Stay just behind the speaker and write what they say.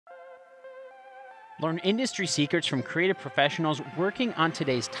Learn industry secrets from creative professionals working on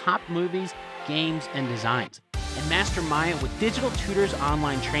today's top movies, games, and designs. And master Maya with Digital Tutors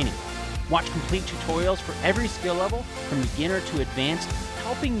online training. Watch complete tutorials for every skill level, from beginner to advanced,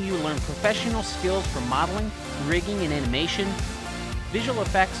 helping you learn professional skills for modeling, rigging and animation, visual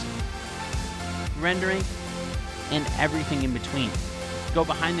effects, rendering, and everything in between. Go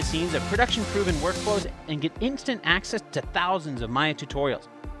behind the scenes of production-proven workflows and get instant access to thousands of Maya tutorials.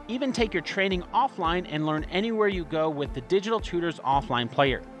 Even take your training offline and learn anywhere you go with the Digital Tutors offline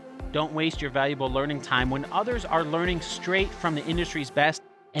player. Don't waste your valuable learning time when others are learning straight from the industry's best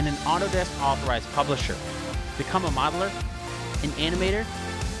and an Autodesk Authorized Publisher. Become a modeler, an animator,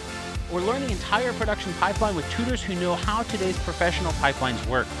 or learn the entire production pipeline with tutors who know how today's professional pipelines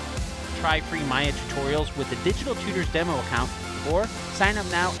work. Try free Maya tutorials with the Digital Tutors demo account, or sign up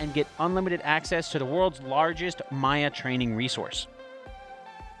now and get unlimited access to the world's largest Maya training resource.